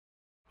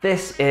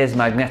This is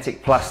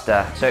magnetic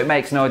plaster, so it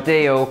makes an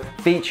ideal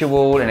feature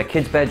wall in a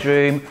kid's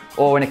bedroom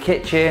or in a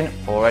kitchen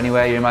or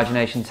anywhere your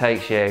imagination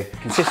takes you.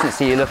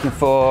 Consistency you're looking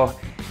for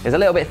is a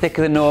little bit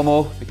thicker than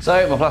normal.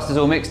 So my plaster's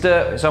all mixed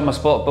up, it's on my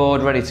spot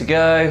board ready to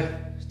go.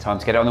 It's time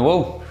to get it on the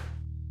wall.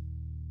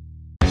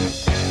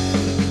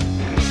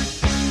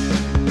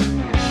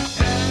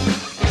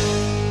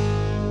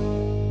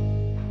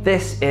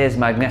 This is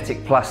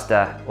magnetic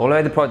plaster.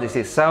 Although the product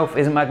itself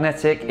isn't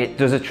magnetic, it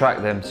does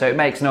attract them. So it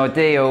makes an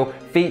ideal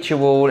feature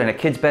wall in a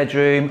kid's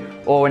bedroom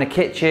or in a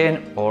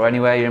kitchen or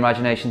anywhere your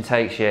imagination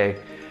takes you.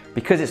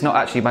 Because it's not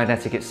actually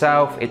magnetic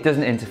itself, it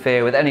doesn't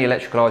interfere with any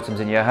electrical items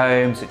in your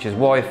home, such as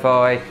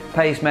Wi-Fi,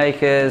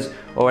 pacemakers,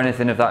 or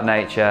anything of that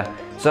nature.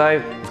 So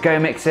let's go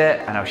and mix it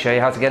and I'll show you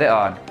how to get it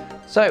on.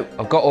 So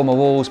I've got all my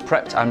walls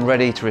prepped and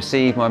ready to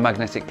receive my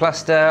magnetic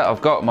plaster.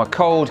 I've got my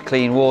cold,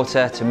 clean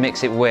water to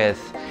mix it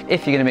with.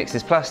 If you're going to mix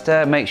this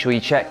plaster, make sure you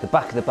check the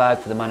back of the bag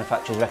for the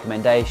manufacturer's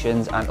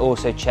recommendations and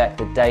also check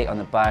the date on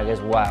the bag as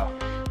well.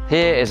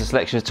 Here is a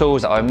selection of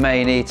tools that I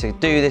may need to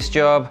do this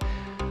job.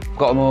 I've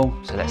got them all,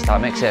 so let's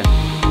start mixing.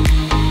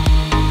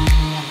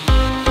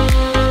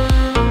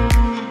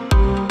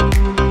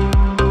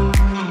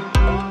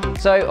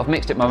 So I've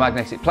mixed up my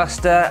magnetic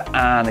plaster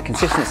and the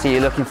consistency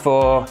you're looking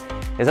for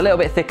is a little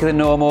bit thicker than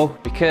normal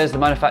because the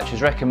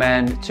manufacturers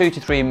recommend 2 to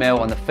 3 mil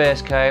on the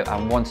first coat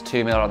and 1 to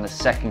 2 mil on the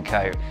second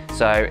coat.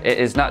 So it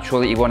is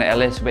natural that you want it a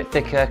little bit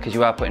thicker because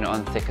you are putting it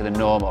on thicker than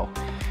normal.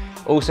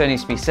 Also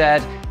needs to be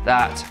said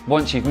that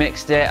once you've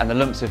mixed it and the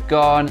lumps have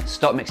gone,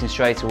 stop mixing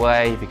straight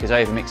away because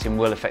over mixing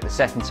will affect the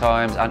setting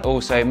times, and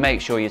also make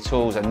sure your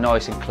tools are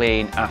nice and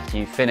clean after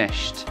you've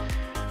finished.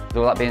 With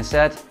all that being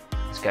said,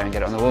 let's go and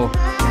get it on the wall.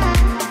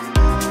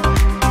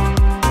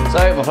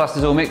 So my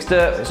plaster's all mixed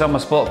up, it's on my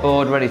spot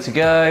board ready to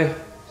go.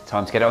 It's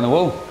time to get it on the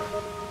wall.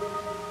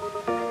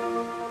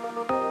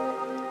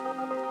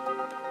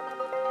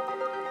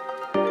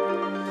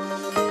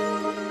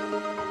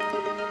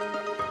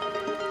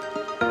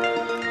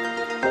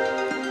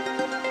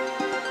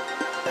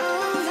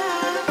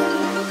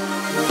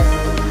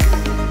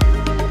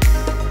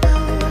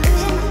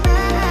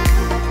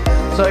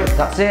 So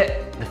that's it.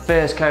 The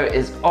first coat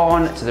is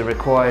on to the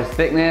required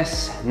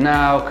thickness.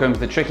 Now comes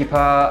the tricky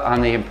part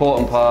and the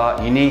important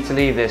part. You need to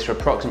leave this for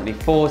approximately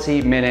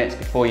 40 minutes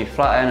before you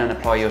flatten and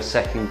apply your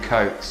second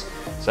coat.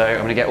 So I'm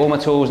going to get all my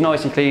tools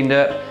nicely cleaned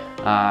up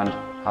and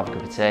have a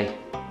cup of tea.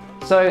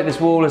 So this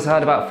wall has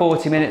had about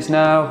 40 minutes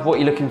now. What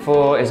you're looking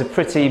for is a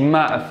pretty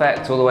matte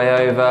effect all the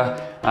way over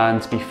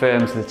and to be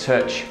firm to the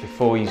touch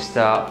before you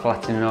start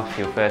flattening off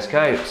your first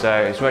coat.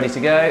 So it's ready to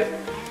go.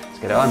 Let's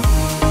get it on.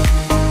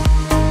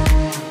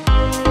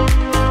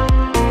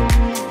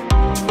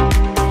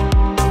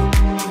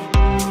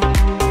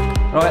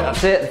 Right,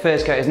 that's it. The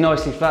first coat is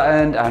nicely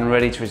flattened and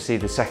ready to receive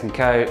the second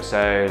coat.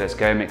 So let's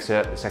go mix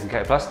up the second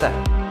coat of plaster.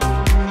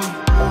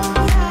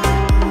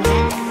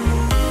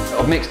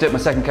 I've mixed up my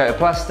second coat of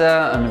plaster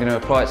and I'm going to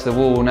apply it to the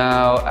wall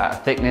now at a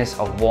thickness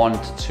of 1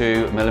 to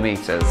 2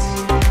 millimeters.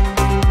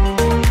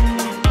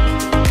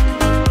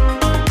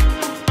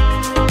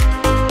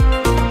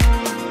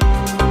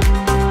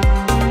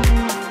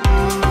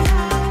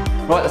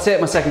 Right, that's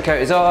it, my second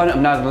coat is on.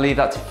 I'm now going to leave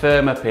that to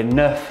firm up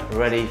enough,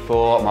 ready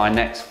for my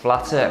next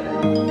flatter.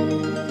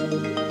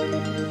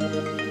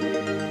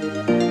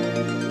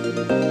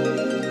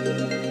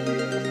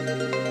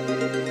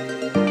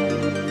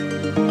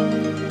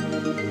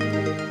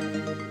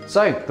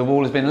 So, the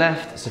wall has been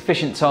left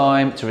sufficient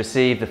time to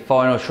receive the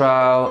final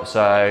trowel,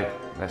 so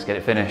let's get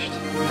it finished.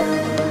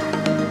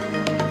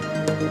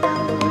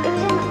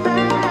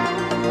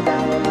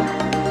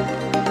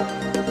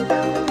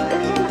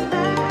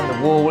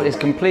 The wall is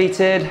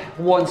completed.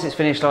 Once it's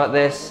finished like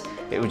this,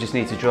 it will just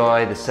need to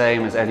dry the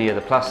same as any other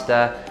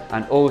plaster,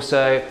 and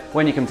also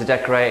when you come to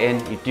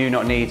decorating, you do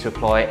not need to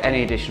apply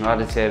any additional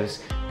additives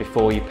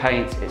before you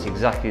paint. It's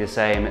exactly the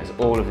same as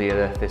all of the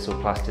other Thistle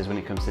plasters when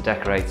it comes to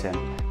decorating.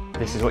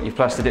 This is what you've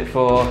plastered it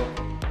for.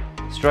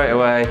 Straight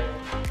away,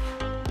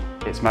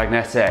 it's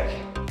magnetic.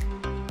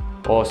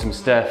 Awesome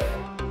stuff.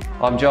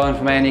 I'm John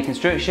from A&E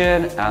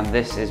Construction, and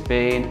this has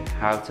been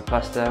How to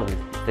Plaster with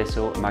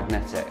Thistle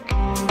Magnetic.